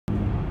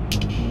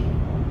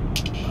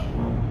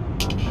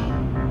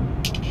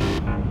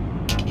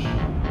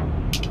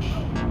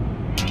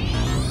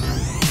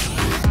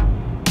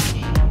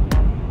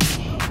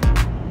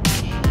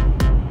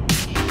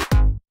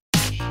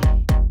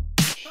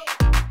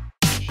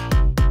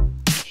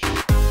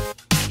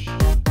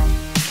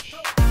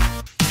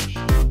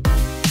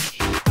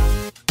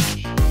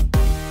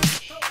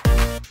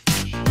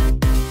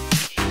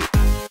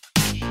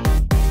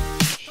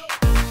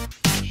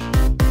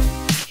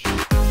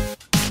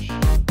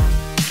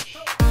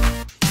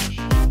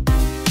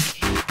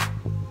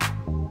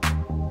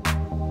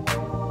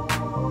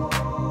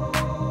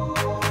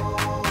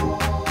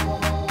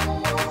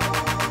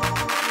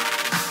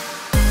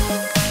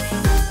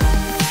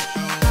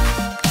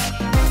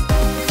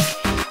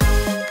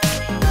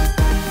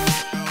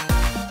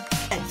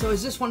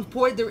is this one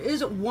poison? There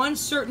is one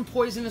certain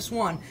poisonous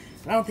one,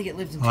 but I don't think it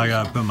lives in. Oh, I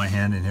gotta put my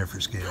hand in here for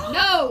scale.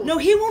 No! No,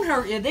 he won't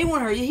hurt you. They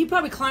won't hurt you. He'd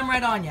probably climb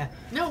right on you.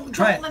 No,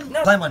 Try it.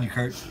 no. Climb on you,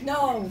 Kurt.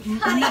 No.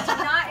 Honey, do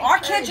not Our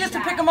kids used to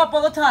pick him up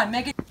all the time.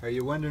 Make it. Are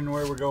you wondering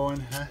where we're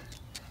going, huh?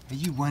 Are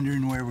you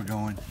wondering where we're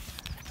going,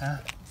 huh?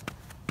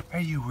 Are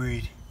you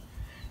worried?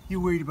 You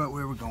worried about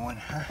where we're going,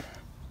 huh?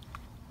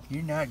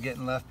 You're not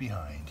getting left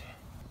behind.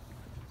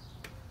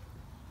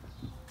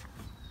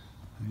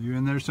 Are you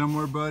in there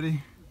somewhere,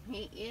 buddy?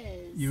 He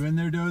is. You in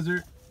there,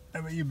 Dozer? How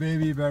about you,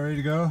 baby? You about ready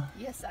to go?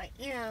 Yes, I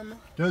am.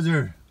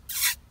 Dozer,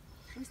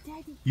 Where's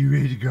Daddy? you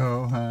ready to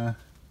go, huh?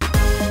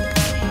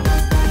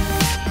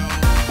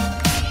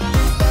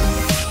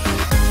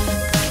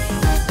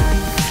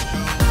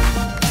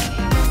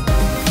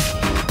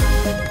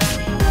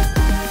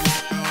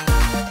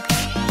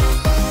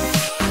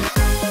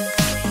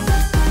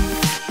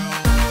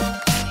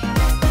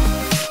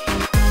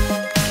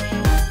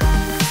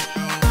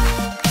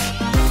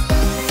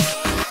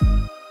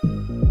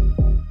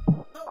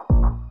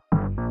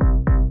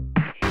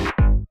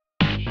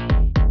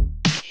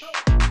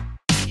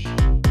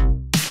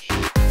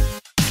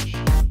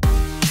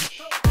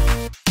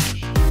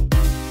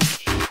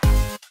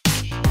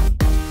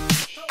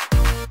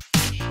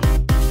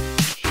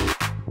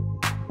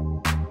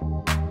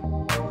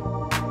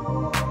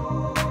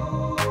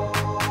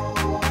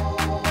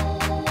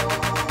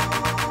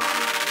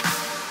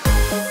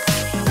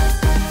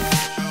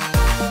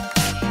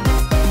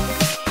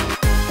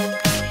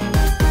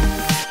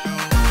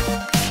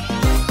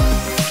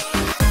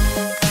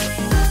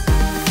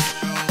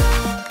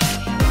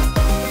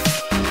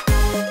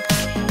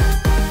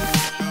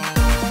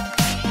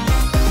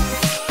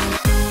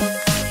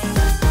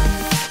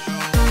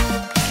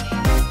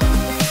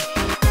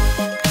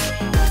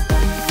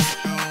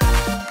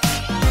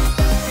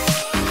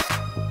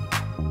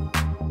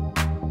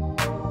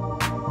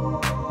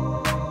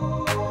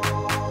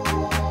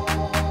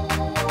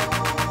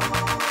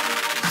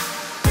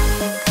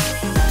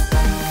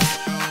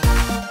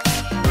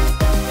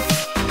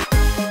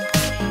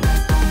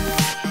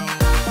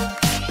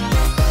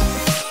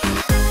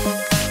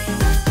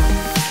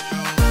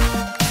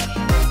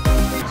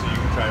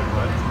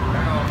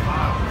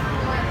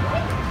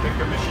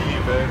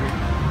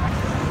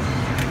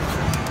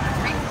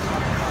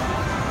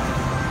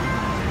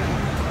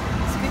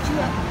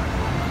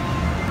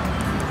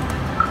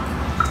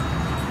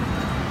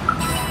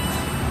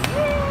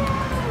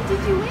 Did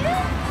you win?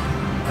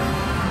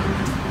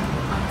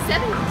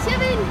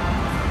 7-7.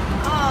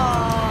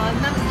 Oh,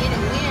 Mama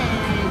didn't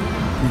win.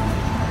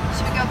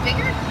 Should we go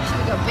bigger? Should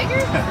we go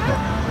bigger?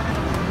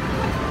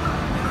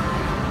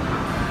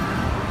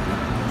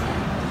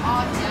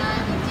 Oh,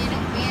 John, you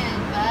didn't win,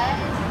 bud.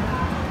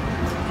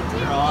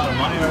 You're all out of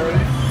money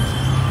already?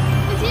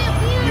 You didn't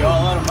win. You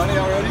all out of money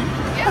already?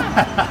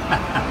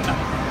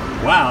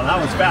 Yeah. Wow, that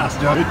was fast,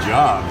 Joe. Good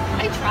job.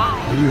 I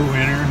tried. Are you a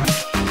winner?